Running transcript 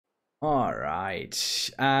All right,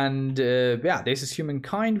 and yeah, this is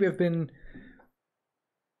Humankind. We have been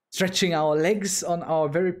stretching our legs on our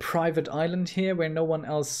very private island here, where no one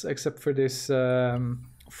else except for this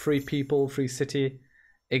free people, free city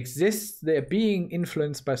exists. They're being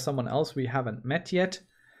influenced by someone else we haven't met yet,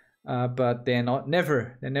 but they're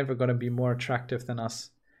never going to be more attractive than us.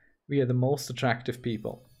 We are the most attractive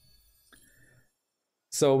people.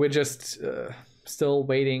 So we're just still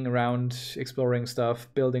waiting around, exploring stuff,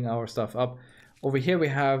 building our stuff up. Over here we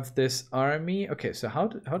have this army. Okay, so how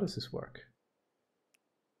does this work?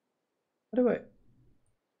 How do I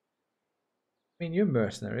mean, you're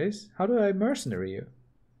mercenaries. How do I mercenary you?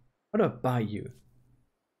 How do I buy you?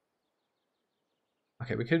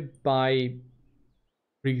 Okay, we could buy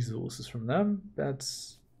resources from them.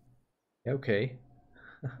 That's okay.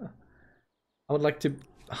 I would like to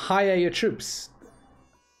hire your troops.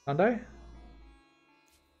 Can't I?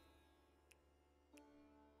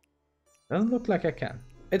 Doesn't look like I can.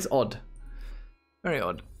 It's odd. Very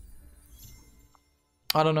odd.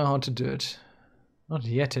 I don't know how to do it. Not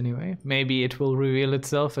yet anyway. Maybe it will reveal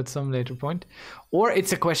itself at some later point. Or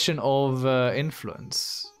it's a question of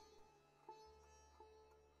influence.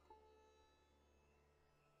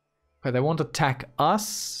 Okay, they won't attack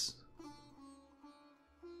us.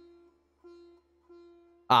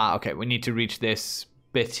 Ah, okay, we need to reach this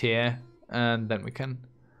bit here. And then we can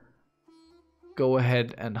go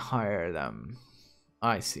ahead and hire them.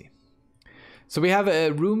 I see. So we have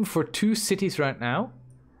a room for 2 cities right now.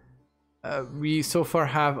 We so far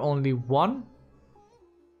have only 1.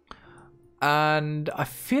 And I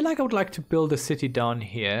feel like I would like to build a city down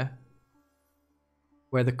here,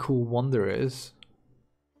 where the cool wonder is.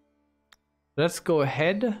 Let's go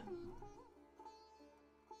ahead.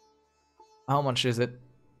 How much is it?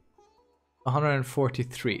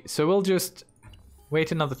 143. So we'll just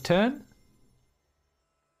wait another turn.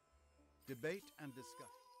 Debate and discuss.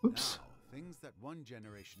 Oops. Now, things that one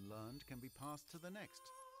generation learned can be passed to the next.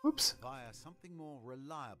 Oops. Via something more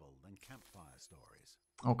reliable than campfire stories.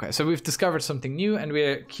 Okay, so we've discovered something new and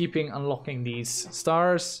we're keeping unlocking these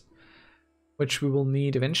stars, which we will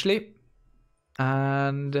need eventually.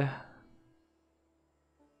 And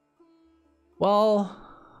well,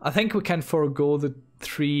 I think we can forego the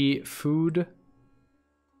 3 food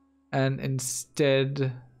and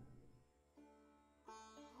instead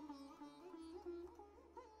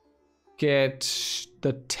get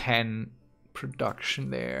the 10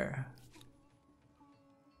 production there.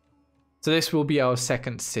 So this will be our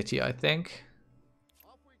second city, I think.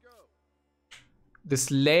 Off we go.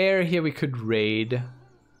 This lair here we could raid.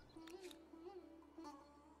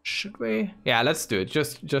 Should we? Yeah, let's do it.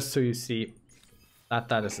 Just so you see that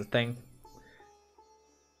that is a thing.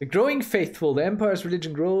 The growing faithful. The Empire's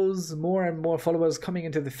religion grows. More and more followers coming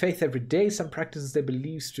into the faith every day. Some practices their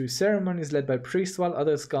beliefs through ceremonies led by priests, while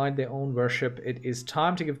others guide their own worship. It is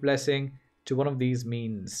time to give blessing to one of these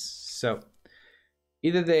means. So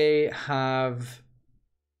either they have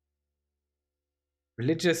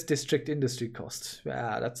religious district industry cost.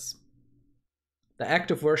 Yeah, that's the act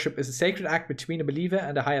of worship is a sacred act between a believer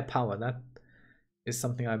and a higher power. That is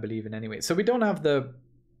something I believe in anyway. So we don't have the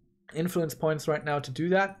influence points right now to do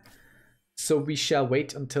that. So we shall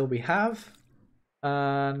wait until we have.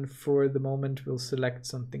 And for the moment, we'll select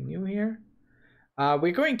something new here.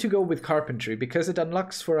 We're going to go with carpentry because it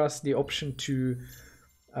unlocks for us the option to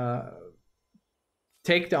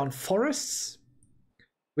take down forests,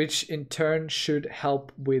 which in turn should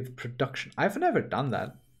help with production. I've never done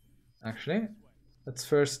that, actually. Let's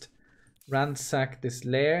first ransack this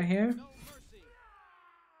lair here.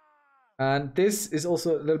 And this is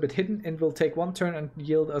also a little bit hidden and will take 1 turn and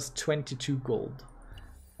yield us 22 gold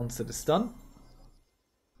once it is done.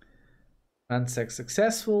 Ransack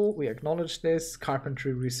successful. We acknowledge this.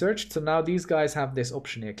 Carpentry researched. So now these guys have this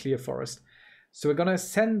option here, clear forest. So we're going to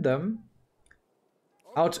send them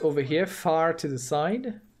out over here, far to the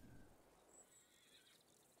side.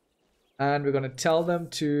 And we're going to tell them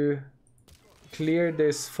to clear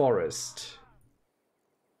this forest.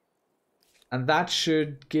 And that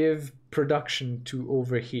should give production to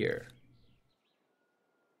over here.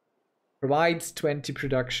 Provides 20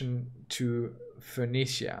 production to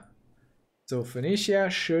Phoenicia. So Phoenicia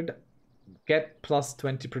should get plus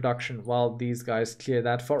 20 production while these guys clear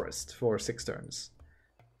that forest for 6 turns.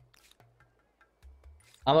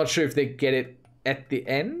 I'm not sure if they get it at the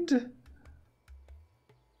end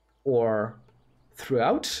or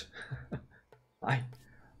throughout. I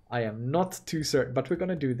am not too certain, but we're going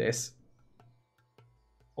to do this.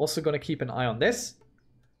 Also going to keep an eye on this.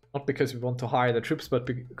 Not because we want to hire the troops, but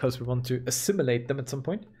because we want to assimilate them at some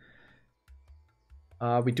point.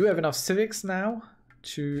 We do have enough civics now.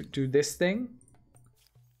 to do this thing.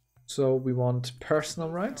 So we want personal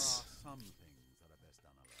rights.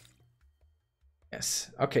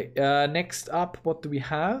 Yes. Okay. Next up, what do we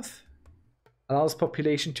have? Allows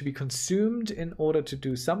population to be consumed in order to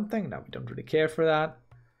do something. Now, we don't really care for that.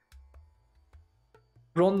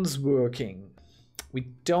 Bronze working.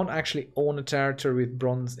 We don't actually own a territory with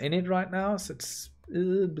bronze in it right now, so it's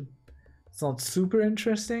not super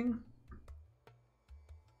interesting.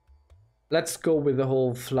 Let's go with the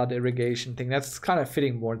whole flood irrigation thing. That's kind of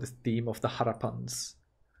fitting more the theme of the Harappans.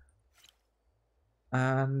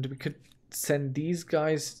 And we could send these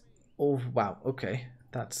guys. Oh wow, okay,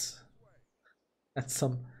 that's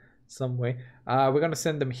some way. We're gonna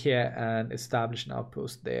send them here and establish an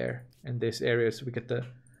outpost there in this area, so we get the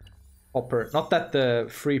copper. Not that the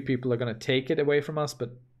free people are gonna take it away from us,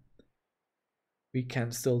 but we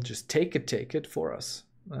can still just take it for us.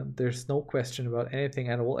 And there's no question about anything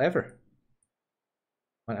at all ever.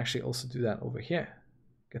 Might actually also do that over here.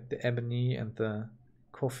 Get the ebony and the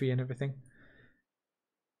coffee and everything.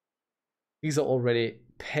 These are already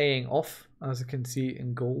paying off, as you can see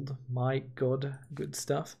in gold. My god, good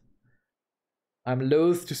stuff. I'm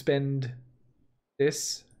loath to spend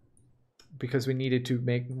this because we needed to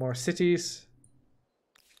make more cities.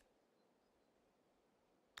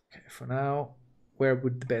 Okay, for now, where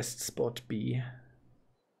would the best spot be?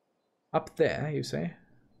 Up there, you say?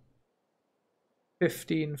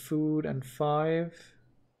 15 food and 5.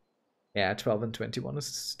 Yeah, 12 and 21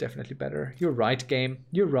 is definitely better. You're right, game.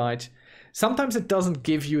 You're right. Sometimes it doesn't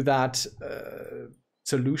give you that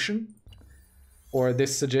solution or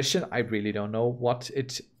this suggestion. I really don't know what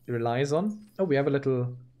it relies on. Oh, we have a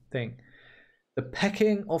little thing. The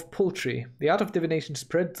pecking of poultry. The art of divination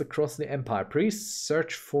spreads across the empire. Priests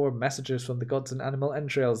search for messages from the gods and animal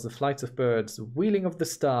entrails, the flights of birds, the wheeling of the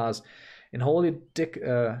stars, in holy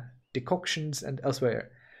decoctions and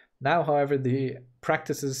elsewhere. Now, however, the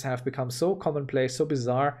practices have become so commonplace, so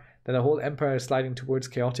bizarre, that the whole empire is sliding towards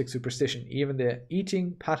chaotic superstition. Even the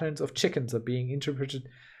eating patterns of chickens are being interpreted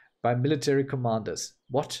by military commanders.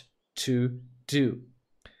 What to do?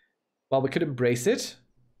 Well, we could embrace it.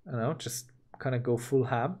 I don't know, just kind of go full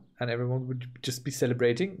ham, and everyone would just be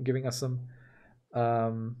celebrating, giving us some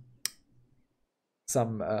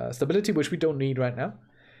stability, which we don't need right now.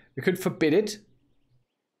 We could forbid it,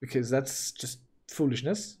 because that's just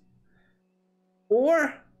foolishness.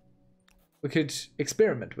 Or we could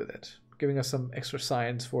experiment with it, giving us some extra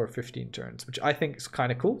science for 15 turns, which I think is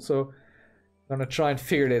kind of cool. So I'm going to try and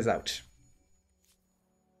figure this out.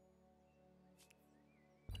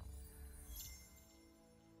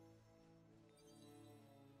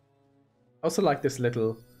 I also like this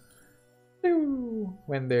little,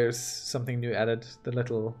 when there's something new added, the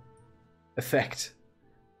little effect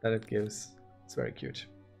that it gives. It's very cute.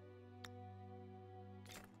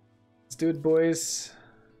 Let's do it, boys.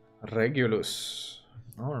 Regulus.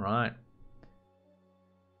 All right.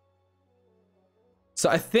 So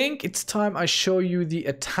I think it's time I show you the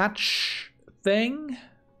attach thing.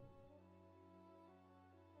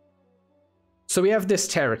 So we have this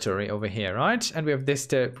territory over here, right? And we have this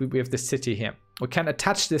city here. We can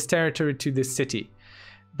attach this territory to this city.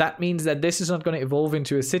 That means that this is not going to evolve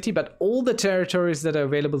into a city, but all the territories that are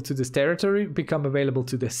available to this territory become available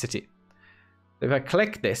to this city. If I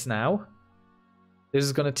click this now, this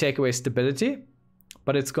is going to take away stability,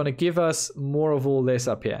 but it's going to give us more of all this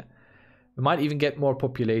up here. We might even get more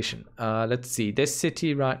population. Let's see. This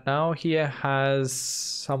city right now here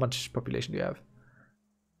has... How much population do you have?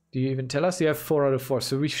 Do you even tell us? You have 4 out of 4.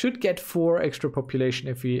 So we should get 4 extra population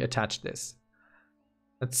if we attach this.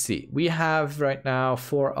 Let's see. We have right now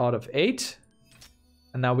 4 out of 8.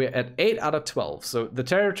 And now we're at 8 out of 12. So the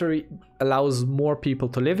territory allows more people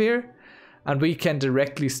to live here. And we can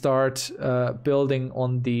directly start building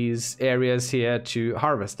on these areas here to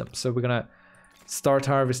harvest them. So we're going to start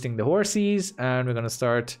harvesting the horses. And we're going to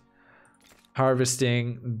start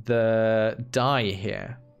harvesting the dye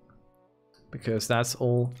here. Because that's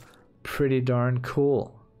all pretty darn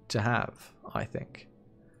cool to have, I think.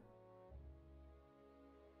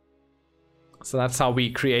 So that's how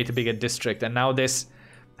we create a bigger district. And now this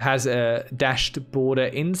has a dashed border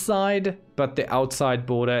inside, but the outside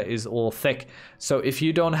border is all thick. So if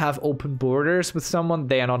you don't have open borders with someone,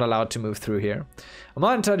 they are not allowed to move through here. I'm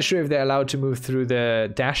not entirely sure if they're allowed to move through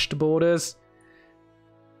the dashed borders,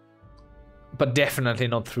 but definitely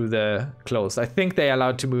not through the closed. I think they're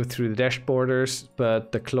allowed to move through the dashed borders,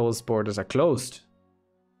 but the closed borders are closed,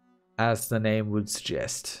 as the name would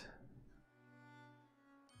suggest.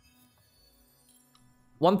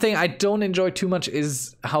 One thing I don't enjoy too much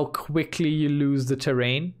is how quickly you lose the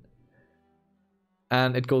terrain.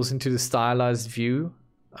 and it goes into the stylized view.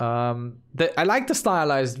 I like the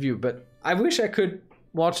stylized view, but I wish I could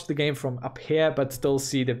watch the game from up here, but still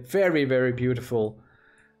see the very, very beautiful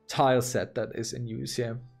tile set that is in use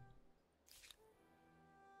here.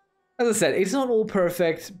 As I said, it's not all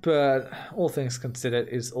perfect, but all things considered,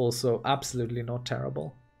 is also absolutely not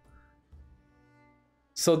terrible.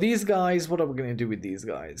 So these guys, what are we going to do with these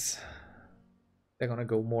guys? They're going to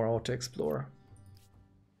go more auto-explore.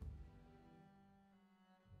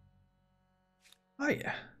 Oh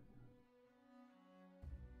yeah.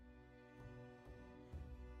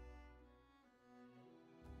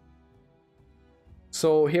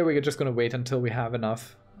 So here we're just going to wait until we have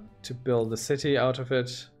enough to build the city out of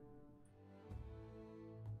it.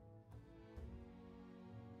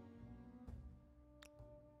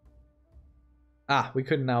 Ah, we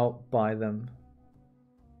could now buy them.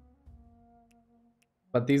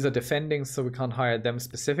 But these are defending, so we can't hire them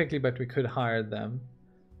specifically, but we could hire them.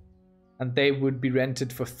 And they would be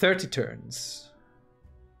rented for 30 turns.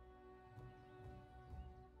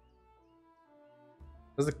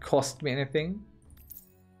 Does it cost me anything?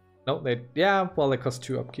 No, yeah, well, they cost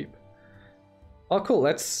 2 upkeep. Oh, cool,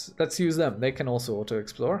 let's use them. They can also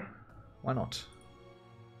auto-explore. Why not?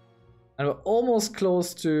 And we're almost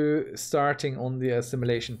close to starting on the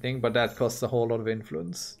assimilation thing, but that costs a whole lot of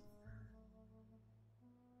influence.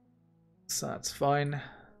 So that's fine.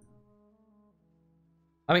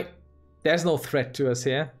 I mean, there's no threat to us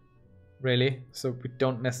here, really, so we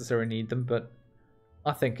don't necessarily need them, but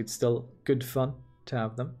I think it's still good fun to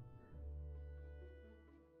have them.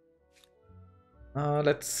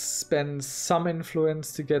 Let's spend some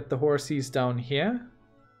influence to get the horses down here,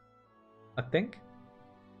 I think.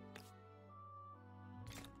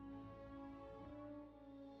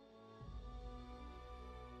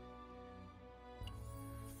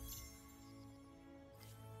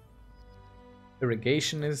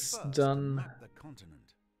 Irrigation is done. Map the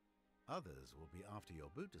continent. Others will be after your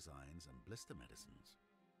boot designs and blister medicines.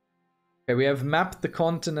 Okay, we have mapped the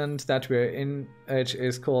continent that we're in, which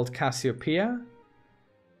is called Cassiopeia.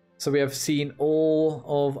 So we have seen all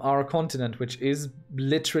of our continent, which is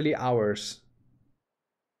literally ours,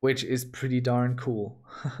 which is pretty darn cool.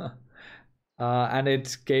 And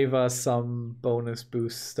it gave us some bonus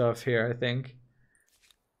boost stuff here, I think.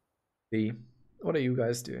 What are you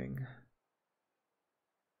guys doing?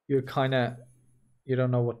 You're kind of, you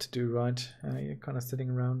don't know what to do, right? You're kind of sitting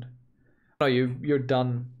around. No, you're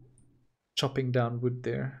done chopping down wood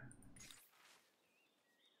there.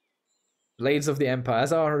 Blades of the Empire.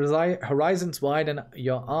 As our horizons widen,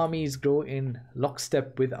 your armies grow in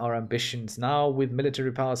lockstep with our ambitions. Now, with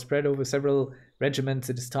military power spread over several regiments,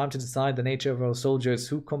 it is time to decide the nature of our soldiers,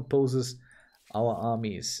 who composes our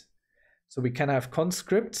armies. So we can have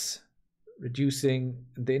conscripts, reducing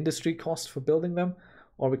the industry cost for building them,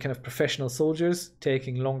 or we can have professional soldiers,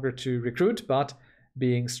 taking longer to recruit, but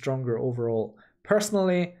being stronger overall.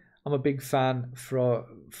 Personally, I'm a big fan for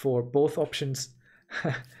both options,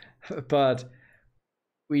 but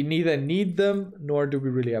we neither need them, nor do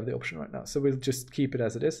we really have the option right now. So we'll just keep it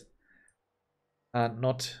as it is, and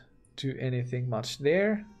not do anything much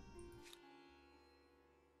there.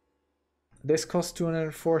 This costs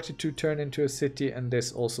 240 to turn into a city, and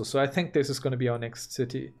this also. So I think this is going to be our next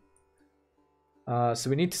city. So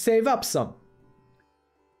we need to save up some.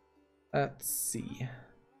 Let's see.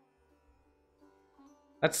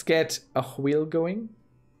 Let's get a wheel going.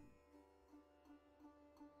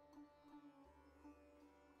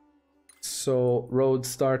 So roads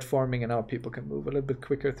start forming and now people can move a little bit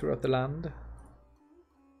quicker throughout the land.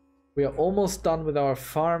 We are almost done with our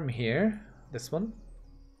farm here. This one.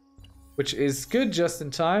 Which is good just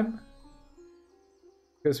in time.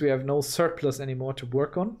 Because we have no surplus anymore to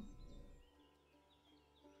work on.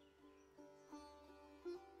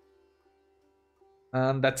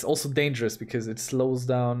 And that's also dangerous because it slows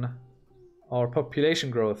down our population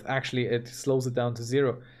growth. Actually, it slows it down to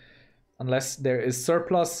 0. Unless there is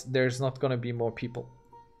surplus, there's not going to be more people.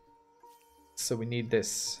 So we need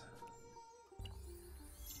this.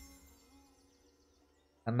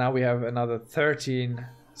 And now we have another 13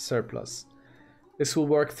 surplus. This will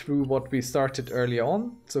work through what we started early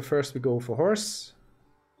on. So first we go for horse.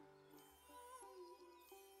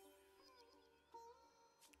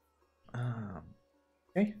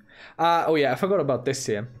 Okay. Oh yeah, I forgot about this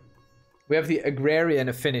here. We have the agrarian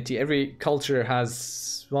affinity. Every culture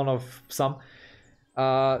has one of some.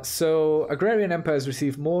 So agrarian empires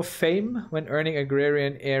receive more fame when earning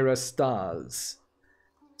agrarian era stars.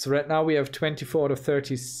 So right now we have 24 out of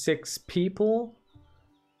 36 people.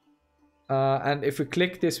 And if we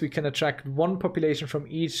click this, we can attract 1 population from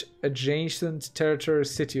each adjacent territory,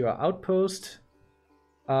 city, or outpost.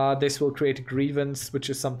 This will create a grievance, which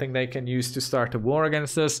is something they can use to start a war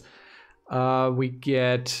against us. We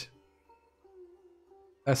get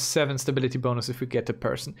a 7 stability bonus if we get a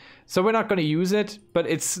person. So we're not going to use it, but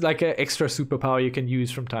it's like an extra superpower you can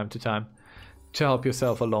use from time to time to help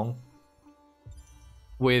yourself along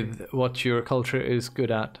with what your culture is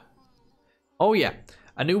good at. Oh yeah,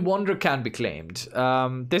 a new wonder can be claimed.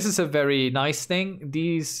 This is a very nice thing.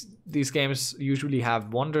 These games usually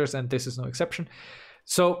have wonders, and this is no exception.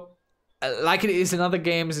 So like it is in other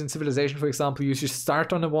games, in Civilization, for example, you just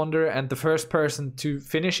start on a wonder, and the first person to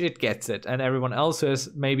finish it gets it, and everyone else who has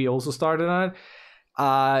maybe also started on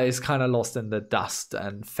it is kind of lost in the dust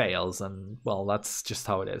and fails, and well, that's just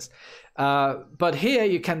how it is. But here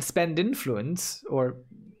you can spend influence, or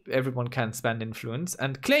everyone can spend influence,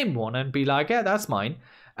 and claim one and be like, yeah, that's mine,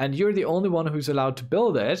 and you're the only one who's allowed to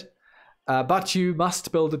build it. But you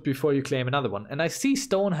must build it before you claim another one. And I see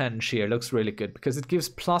Stonehenge here looks really good because it gives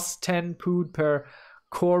plus 10 pood per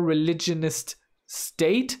core religionist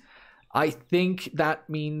state. I think that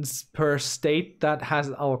means per state that has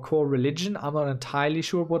our core religion. I'm not entirely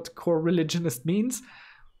sure what core religionist means,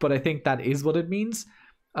 but I think that is what it means.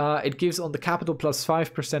 It gives on the capital plus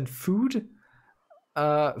 5% food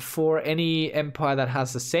for any empire that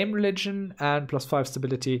has the same religion, and plus 5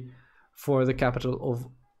 stability for the capital of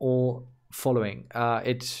all following.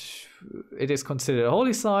 It is considered a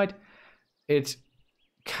holy site. It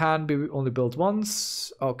can be only built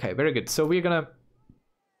once. Okay, very good. So we're gonna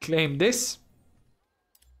claim this.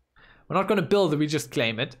 We're not gonna build it, we just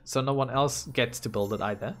claim it, so no one else gets to build it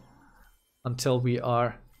either until we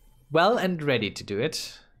are well and ready to do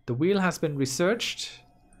it. The wheel has been researched.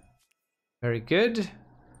 Very good.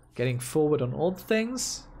 Getting forward on all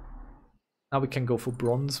things. Now we can go for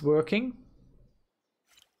bronze working.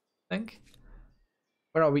 Think.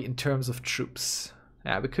 Where are we in terms of troops?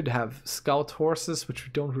 Yeah, we could have scout horses, which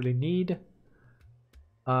we don't really need.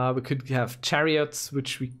 We could have chariots,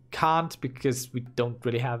 which we can't because we don't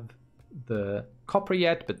really have the copper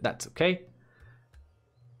yet, but that's okay.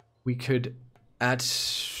 We could, at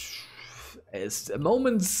a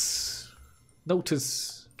moment's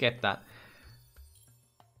notice, get that.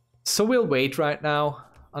 So we'll wait right now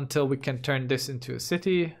until we can turn this into a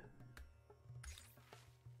city.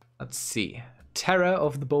 Let's see. Terror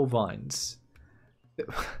of the Bovines.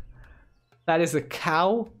 That is a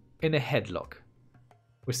cow in a headlock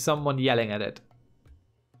with someone yelling at it.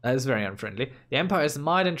 That is very unfriendly. The empire is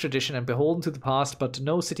mired in tradition and beholden to the past, but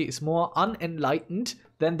no city is more unenlightened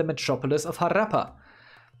than the metropolis of Harappa.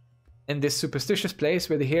 In this superstitious place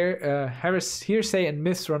where the hearsay and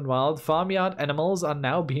myths run wild, farmyard animals are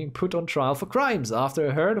now being put on trial for crimes after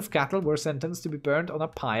a herd of cattle were sentenced to be burnt on a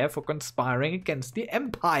pyre for conspiring against the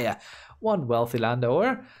empire. One wealthy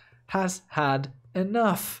landowner has had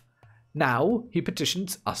enough. Now he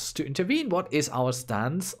petitions us to intervene. What is our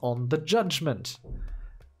stance on the judgment?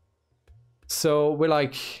 So we're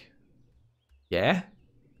like, yeah,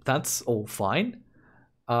 that's all fine.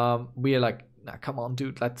 We are like, nah, come on,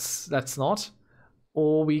 dude, let's not.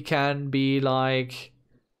 Or we can be like,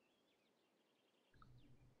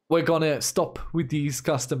 we're gonna stop with these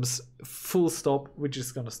customs, full stop, we're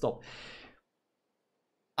just gonna stop.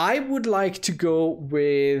 I would like to go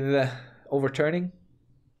with overturning.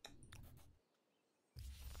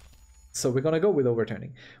 So we're gonna go with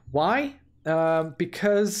overturning. Why?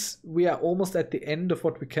 Because we are almost at the end of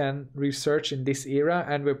what we can research in this era,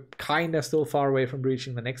 and we're kind of still far away from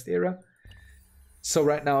reaching the next era. So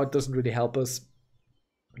right now it doesn't really help us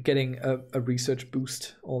getting a research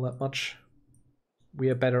boost all that much. We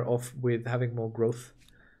are better off with having more growth,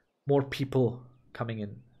 more people coming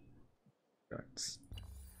in.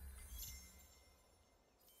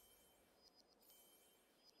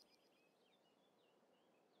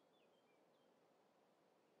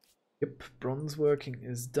 Yep, bronze working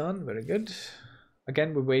is done. Very good.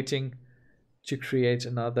 Again, we're waiting to create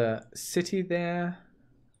another city there.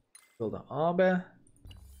 Build an arbor.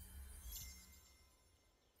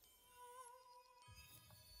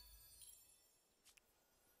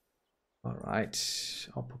 All right,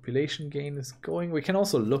 our population gain is going. We can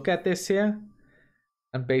also look at this here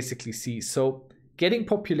and basically see. So getting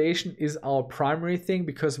population is our primary thing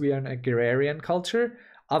because we are an agrarian culture.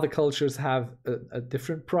 Other cultures have a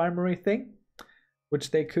different primary thing,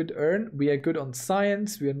 which they could earn. We are good on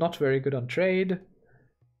science. We are not very good on trade.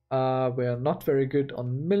 We are not very good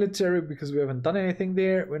on military because we haven't done anything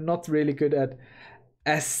there. We're not really good at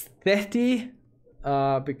aesthetic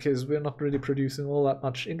because we're not really producing all that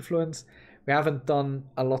much influence. We haven't done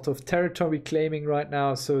a lot of territory claiming right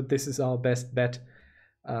now, so this is our best bet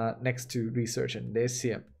next to research and this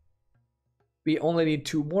here. We only need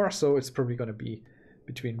 2 more, so it's probably going to be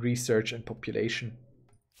between research and population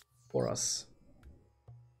for us.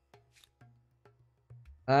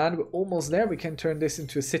 And we're almost there. We can turn this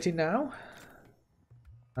into a city now.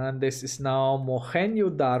 And this is now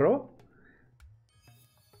Mohenjo-Daro.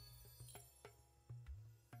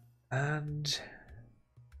 And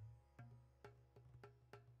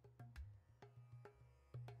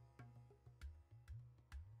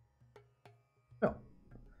no,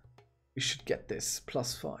 we should get this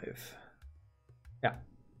 +5. Yeah,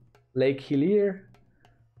 Lake Hillier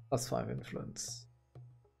 +5 influence.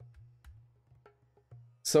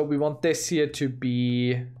 So we want this here to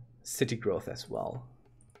be city growth as well.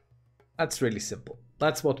 That's really simple.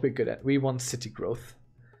 That's what we're good at. We want city growth.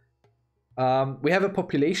 We have a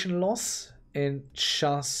population loss in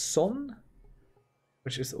Chason,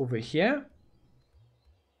 which is over here,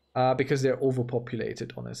 because they're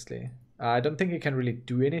overpopulated, honestly. I don't think you can really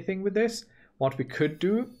do anything with this. What we could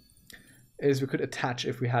do is we could attach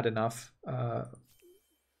if we had enough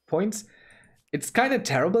points. It's kind of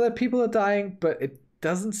terrible that people are dying, but it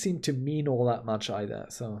doesn't seem to mean all that much either.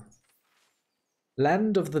 So,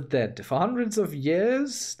 Land of the Dead. For hundreds of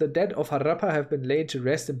years, the dead of Harappa have been laid to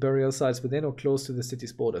rest in burial sites within or close to the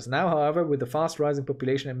city's borders. Now, however, with the fast rising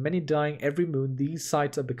population and many dying every moon, these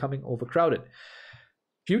sites are becoming overcrowded.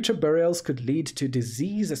 Future burials could lead to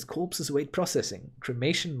disease as corpses await processing.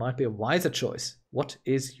 Cremation might be a wiser choice. What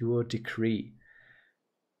is your decree?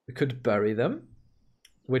 We could bury them,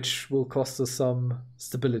 which will cost us some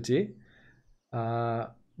stability.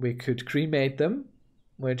 We could cremate them,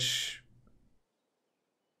 which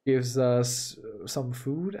gives us some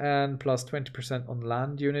food and plus 20% on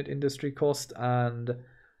land unit industry cost and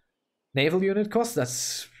naval unit cost.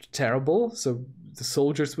 That's terrible. So the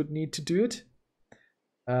soldiers would need to do it.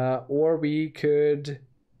 Or we could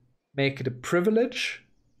make it a privilege.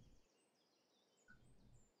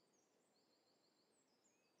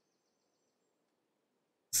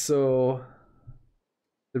 So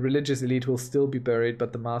the religious elite will still be buried,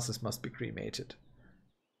 but the masses must be cremated.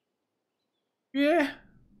 Yeah.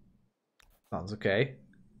 Sounds okay.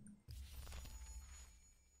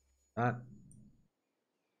 That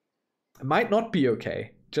it might not be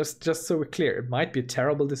okay. Just so we're clear, it might be a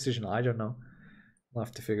terrible decision. I don't know. We'll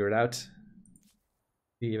have to figure it out.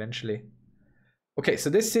 See eventually. Okay, so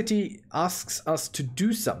this city asks us to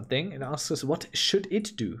do something. It asks us, what should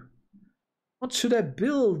it do? What should I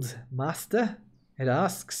build, master? It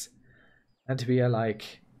asks. And we are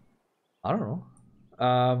like, I don't know.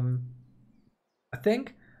 I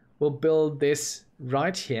think we'll build this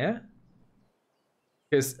right here.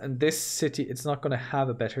 Because in this city, it's not going to have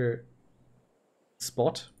a better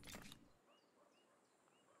spot.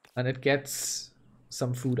 And it gets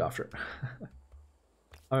some food after.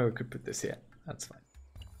 Oh, we could put this here. That's fine.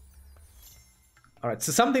 All right,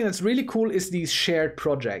 so something that's really cool is these shared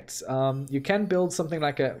projects. You can build something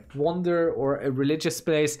like a wonder or a religious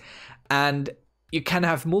place, and you can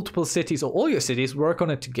have multiple cities or all your cities work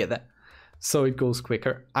on it together, so it goes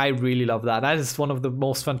quicker. I really love that. That is one of the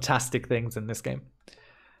most fantastic things in this game.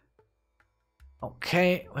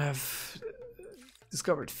 Okay, we have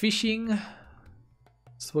discovered fishing.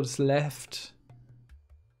 That's what is left.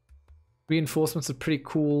 Reinforcements are pretty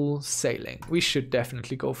cool. Sailing. We should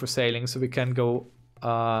definitely go for sailing so we can go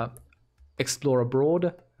explore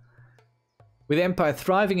abroad. With the Empire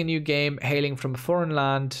thriving, a new game hailing from a foreign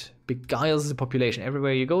land beguiles the population.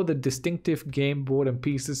 Everywhere you go, the distinctive game board and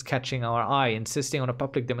pieces catching our eye. Insisting on a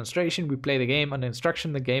public demonstration, we play the game under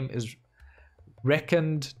instruction. The game is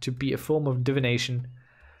reckoned to be a form of divination.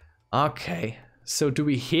 Okay, so do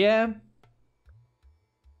we hear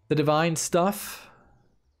the divine stuff?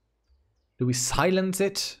 Do we silence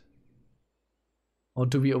it? Or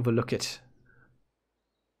do we overlook it?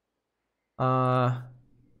 I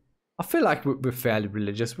feel like we're fairly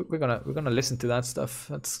religious. We're gonna listen to that stuff.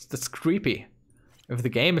 That's creepy. If the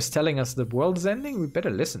game is telling us the world is ending, we better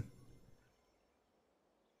listen.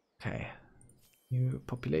 Okay. New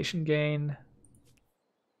population gain.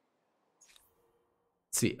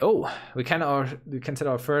 Let's see. Oh, we can set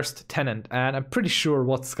our first tenant, and I'm pretty sure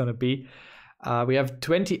what's gonna be. We have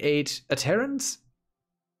 28 adherents,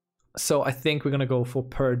 so I think we're gonna go for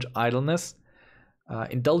purge idleness.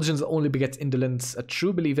 Indulgence only begets indolence. A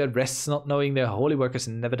true believer rests not knowing their holy work is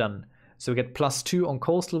never done. So we get +2 on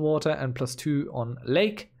coastal water and +2 on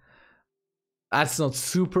lake. That's not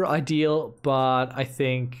super ideal, but I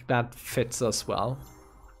think that fits us well.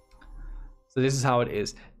 So this is how it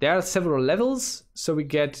is. There are several levels, so we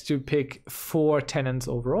get to pick 4 tenants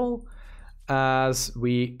overall as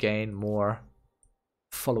we gain more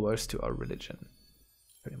followers to our religion,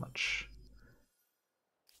 pretty much.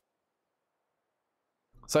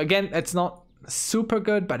 So again, it's not super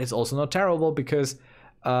good, but it's also not terrible because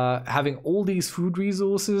having all these food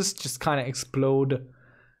resources just kind of explode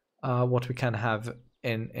what we can have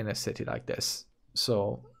in a city like this.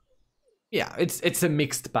 So yeah, it's a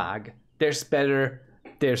mixed bag. There's better,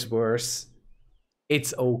 there's worse.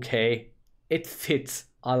 It's okay. It fits.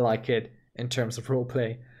 I like it in terms of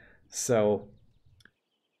roleplay. So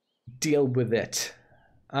deal with it.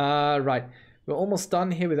 Right. We're almost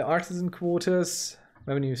done here with the artisan quarters.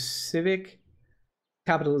 Revenue civic.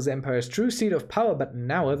 Capital is the Empire's true seat of power, but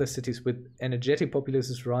now other cities with energetic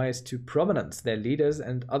populaces rise to prominence. Their leaders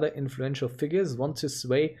and other influential figures want to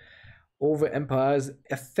sway over Empire's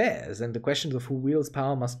affairs, and the questions of who wields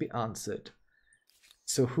power must be answered.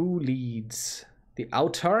 So who leads? The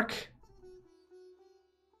autarch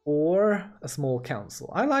or a small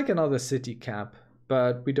council? I like another city cap,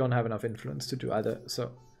 but we don't have enough influence to do either,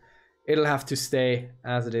 so it'll have to stay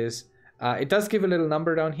as it is. It does give a little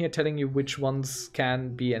number down here telling you which ones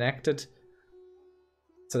can be enacted,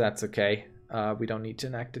 so that's okay. We don't need to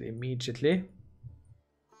enact it immediately.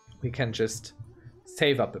 We can just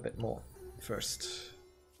save up a bit more first.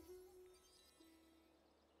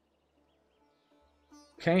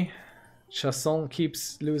 Okay, Chasson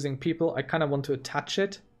keeps losing people. I kind of want to attach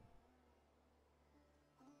it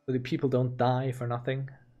so the people don't die for nothing.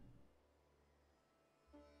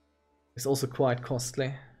 It's also quite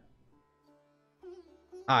costly.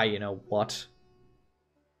 Ah, you know what?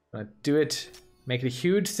 I'm gonna do it. Make it a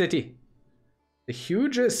huge city. The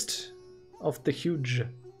hugest of the huge.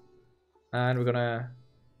 And we're gonna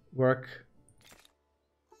work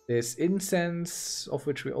this incense, of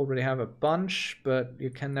which we already have a bunch, but you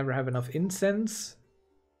can never have enough incense.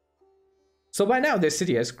 So by now this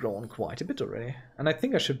city has grown quite a bit already. And I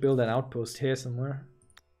think I should build an outpost here somewhere.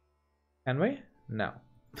 Can we? No.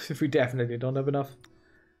 We definitely don't have enough.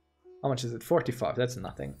 How much is it? 45. That's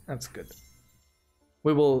nothing. That's good.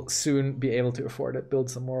 We will soon be able to afford it. Build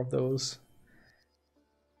some more of those.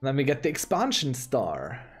 And then we get the expansion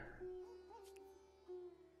star.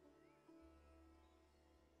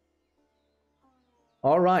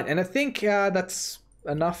 Alright, and I think that's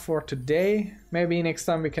enough for today. Maybe next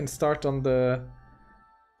time we can start on the...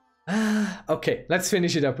 okay, let's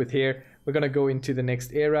finish it up with here. We're gonna go into the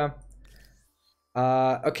next era.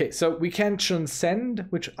 Okay, so we can transcend,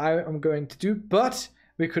 which I am going to do, but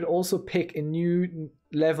we could also pick a new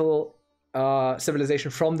level civilization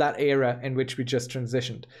from that era in which we just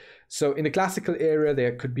transitioned. So in the classical era,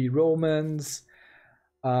 there could be Romans,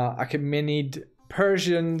 Achaemenid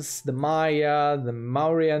Persians, the Maya, the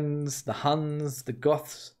Mauryans, the Huns, the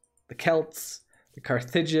Goths, the Celts, the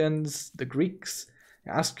Carthaginians, the Greeks,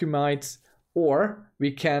 the Ascumites, or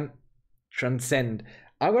we can transcend.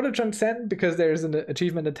 I want to transcend because there's an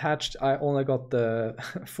achievement attached. I only got the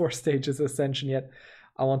 4 stages ascension yet.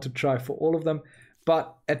 I want to try for all of them.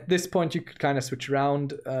 But at this point, you could kind of switch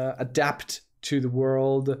around, adapt to the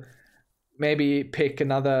world, maybe pick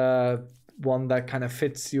another one that kind of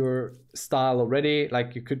fits your style already.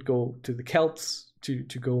 Like you could go to the Celts to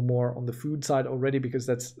go more on the food side already, because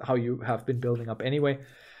that's how you have been building up anyway.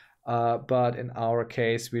 But in our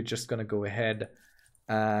case, we're just going to go ahead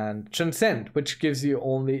and transcend, which gives you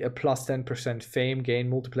only a plus 10% fame gain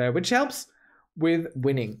multiplier, which helps with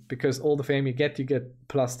winning, because all the fame you get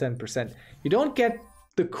plus 10%. You don't get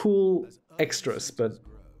the cool extras, but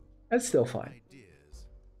that's still fine. Ideas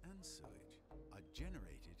and sewage are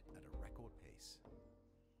generated at a record pace.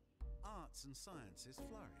 Arts and sciences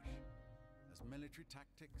flourish as military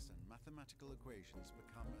tactics and mathematical equations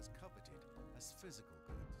become as coveted as physical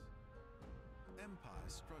goods.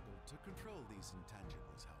 Empires struggle to control these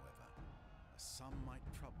intangibles, however, as some might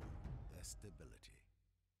trouble their stability.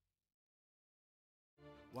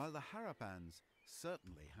 While the Harappans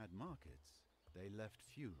certainly had markets, they left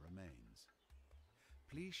few remains.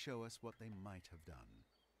 Please show us what they might have done.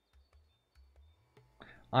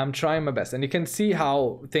 I'm trying my best, and you can see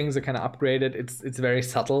how things are kind of upgraded. It's very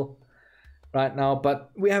subtle right now, but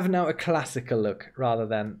we have now a classical look rather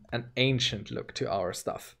than an ancient look to our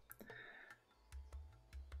stuff.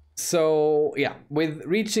 So yeah, with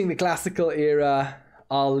reaching the classical era,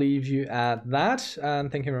 I'll leave you at that,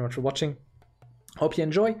 and thank you very much for watching. Hope you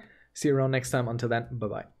enjoy. See you around next time. Until then, bye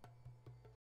bye.